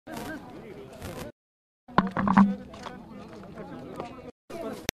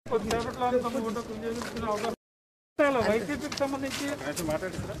వైసీపీకి సంబంధించి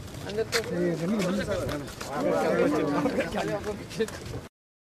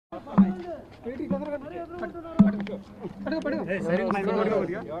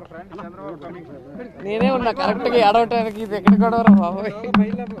నేనే ఉన్నా కరెక్ట్ గా ఆడవటానికి ఇది ఎక్కడ గొడవరా బాబోయ్.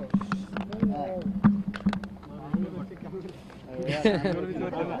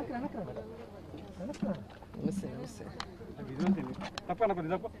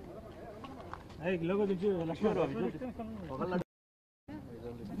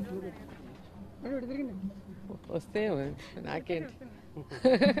 వస్తే నాకేంటి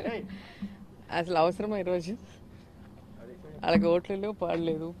అసలు అవసరమా ఈరోజు వాళ్ళకి ఓట్లు లేవు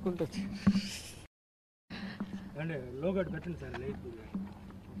పాడలేదు ఒప్పుకుంటొచ్చు.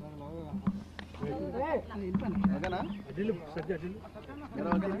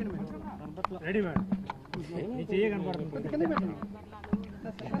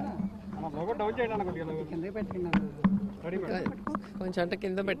 కొంచెం అంటే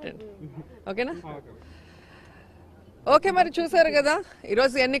కింద పెట్టండి ఓకేనా. ఓకే మరి చూసారు కదా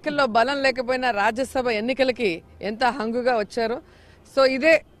ఈరోజు ఎన్నికల్లో బలం లేకపోయినా రాజ్యసభ ఎన్నికలకి ఎంత హంగుగా వచ్చారో. సో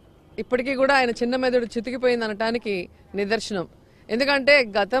ఇదే ఇప్పటికీ కూడా ఆయన చిన్న మెదడు చితికిపోయింది అనటానికి నిదర్శనం. ఎందుకంటే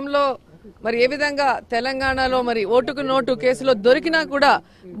గతంలో మరి ఏ విధంగా తెలంగాణలో మరి ఓటుకు నోటు కేసులో దొరికినా కూడా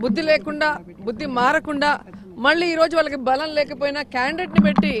బుద్ధి లేకుండా బుద్ధి మారకుండా మళ్ళీ ఈ రోజు వాళ్ళకి బలం లేకపోయినా క్యాండిడేట్ ని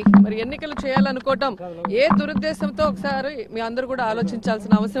పెట్టి మరి ఎన్నికలు చేయాలనుకోవటం ఏ దురుద్దేశంతో ఒకసారి మీ అందరూ కూడా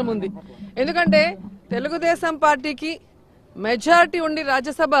ఆలోచించాల్సిన అవసరం ఉంది. ఎందుకంటే తెలుగుదేశం పార్టీకి మెజారిటీ ఉండి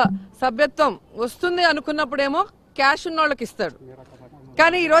రాజ్యసభ సభ్యత్వం వస్తుంది అనుకున్నప్పుడేమో క్యాష్ ఉన్న వాళ్ళకి ఇస్తాడు,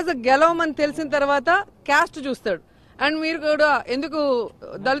 కానీ ఈరోజు గెలవమని తెలిసిన తర్వాత క్యాస్ట్ చూస్తాడు. అండ్ మీరు కూడా ఎందుకు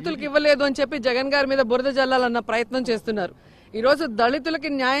దళితులకు ఇవ్వలేదు అని చెప్పి జగన్ గారి మీద బురద జల్లాలన్న ప్రయత్నం చేస్తున్నారు. ఈరోజు దళితులకి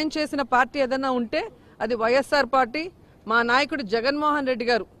న్యాయం చేసిన పార్టీ ఏదన్నా ఉంటే అది వైఎస్ఆర్ పార్టీ. మా నాయకుడు జగన్మోహన్ రెడ్డి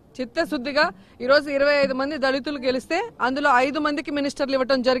గారు చిత్తశుద్ధిగా ఈరోజు 25 మంది దళితులు గెలిస్తే అందులో 5 మందికి మినిస్టర్లు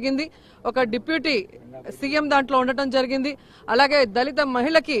ఇవ్వటం జరిగింది, ఒక డిప్యూటీ సీఎం దాంట్లో ఉండటం జరిగింది. అలాగే దళిత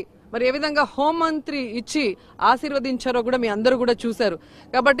మహిళకి మరి ఏ విధంగా హోంమంత్రి ఇచ్చి ఆశీర్వదించారో కూడా మీ అందరూ కూడా చూశారు.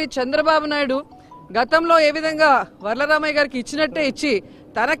 కాబట్టి చంద్రబాబు నాయుడు గతంలో ఏ విధంగా వరలరామయ్య గారికి ఇచ్చినట్టే ఇచ్చి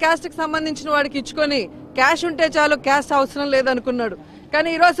తన క్యాస్ట్ కి సంబంధించిన వాడికి ఇచ్చుకొని క్యాష్ ఉంటే చాలు క్యాస్ట్ అవసరం లేదనుకున్నాడు. కానీ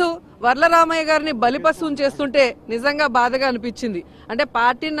ఈరోజు వరలరామయ్య గారిని బలిపశువుని చేస్తుంటే నిజంగా బాధగా అనిపించింది. అంటే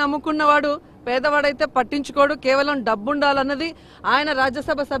పార్టీని నమ్ముకున్నవాడు పేదవాడైతే పట్టించుకోడు, కేవలం డబ్బు ఉండాలన్నది ఆయన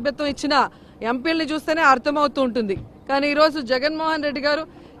రాజ్యసభ సభ్యత్వం ఇచ్చిన ఎంపీల్ని చూస్తేనే అర్థమవుతూ ఉంటుంది. కానీ ఈరోజు జగన్మోహన్ రెడ్డి గారు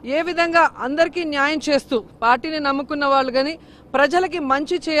ఏ విధంగా అందరికీ న్యాయం చేస్తూ పార్టీని నమ్ముకున్న వాళ్ళు కానీ ప్రజలకి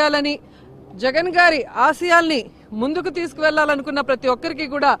మంచి చేయాలని జగన్ గారి ఆశయాల్ని ముందుకు తీసుకువెళ్లాలనుకున్న ప్రతి ఒక్కరికి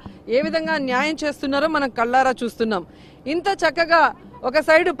కూడా ఏ విధంగా న్యాయం చేస్తున్నారో మనం కళ్ళారా చూస్తున్నాం. ఇంత చక్కగా ఒక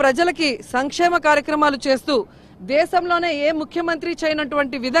సైడు ప్రజలకి సంక్షేమ కార్యక్రమాలు చేస్తూ దేశంలోనే ఏ ముఖ్యమంత్రి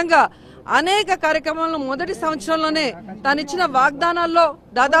చేయనటువంటి విధంగా అనేక కార్యక్రమాలను మొదటి సంవత్సరంలోనే తానిచ్చిన వాగ్దానాల్లో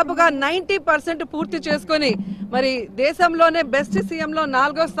దాదాపుగా 90% పూర్తి చేసుకొని మరి దేశంలోనే బెస్ట్ సీఎంలో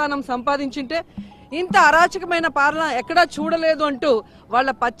 4వ స్థానం సంపాదించింటే ఇంత అరాచకమైన పాలన ఎక్కడా చూడలేదు అంటూ వాళ్ళ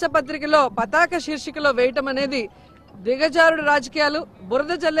పచ్చపత్రికలో పతాక శీర్షికలో వేయటం అనేది దిగజారుడు రాజకీయాలు,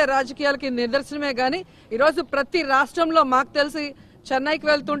 బురద జల్లే రాజకీయాలకి నిదర్శనమే. గాని ఈరోజు ప్రతి రాష్ట్రంలో మాకు తెలిసి చెన్నైకి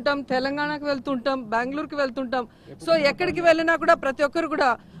వెళ్తుంటాం, తెలంగాణకు వెళ్తుంటాం, బెంగళూరుకి వెళ్తుంటాం. సో ఎక్కడికి వెళ్ళినా కూడా ప్రతి ఒక్కరు కూడా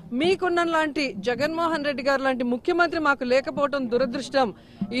మీకున్న లాంటి జగన్మోహన్ రెడ్డి గారు లాంటి ముఖ్యమంత్రి మాకు లేకపోవడం దురదృష్టం.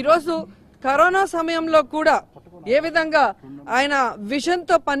 ఈరోజు కరోనా సమయంలో కూడా ఏ విధంగా ఆయన విజన్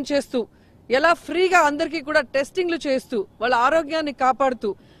తో పనిచేస్తూ ఎలా ఫ్రీగా అందరికీ కూడా టెస్టింగ్లు చేస్తూ వాళ్ళ ఆరోగ్యాన్ని కాపాడుతూ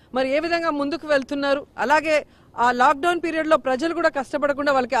మరి ఏ విధంగా ముందుకు వెళ్తున్నారు. అలాగే ఆ లాక్డౌన్ పీరియడ్ లో ప్రజలు కూడా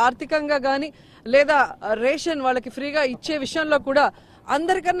కష్టపడకుండా వాళ్ళకి ఆర్థికంగా గానీ లేదా రేషన్ వాళ్ళకి ఫ్రీగా ఇచ్చే విషయంలో కూడా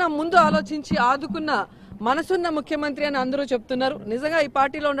అందరికన్నా ముందు ఆలోచించి ఆదుకున్న మనసున్న ముఖ్యమంత్రి అని అందరూ చెప్తున్నారు. నిజంగా ఈ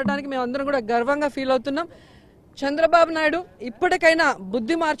పార్టీలో ఉండడానికి మేము అందరం కూడా గర్వంగా ఫీల్ అవుతున్నాం. చంద్రబాబు నాయుడు ఇప్పటికైనా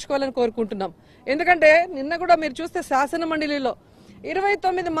బుద్ధి మార్చుకోవాలని కోరుకుంటున్నాం. ఎందుకంటే నిన్న కూడా మీరు చూస్తే శాసన మండలిలో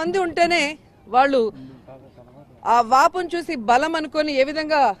 29 మంది ఉంటేనే వాళ్ళు ఆ వాపును చూసి బలం అనుకొని ఏ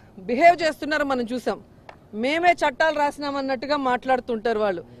విధంగా బిహేవ్ చేస్తున్నారో మనం చూసాం. మేమే చట్టాలు రాసినామన్నట్టుగా మాట్లాడుతుంటారు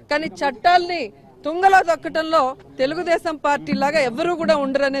వాళ్ళు. కానీ చట్టాల్ని తుంగలో దొక్కటంలో తెలుగుదేశం పార్టీ లాగా ఎవరూ కూడా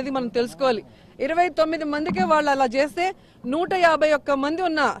ఉండరు అనేది మనం తెలుసుకోవాలి. 29 మందికే వాళ్ళు అలా చేస్తే 151 మంది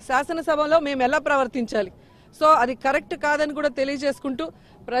ఉన్న శాసనసభలో మేము ఎలా ప్రవర్తించాలి? సో అది కరెక్ట్ కాదని కూడా తెలియజేసుకుంటూ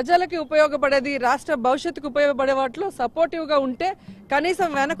ప్రజలకి ఉపయోగపడేది రాష్ట్ర భవిష్యత్తుకు ఉపయోగపడే వాటిలో సపోర్టివ్ గా ఉంటే కనీసం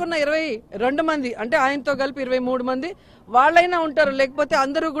వెనకున్న 22 మంది అంటే ఆయనతో కలిపి 23 మంది వాళ్ళైనా ఉంటారు, లేకపోతే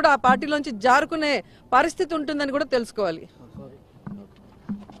అందరూ కూడా ఆ పార్టీలోంచి జారుకునే పరిస్థితి ఉంటుందని కూడా తెలుసుకోవాలి.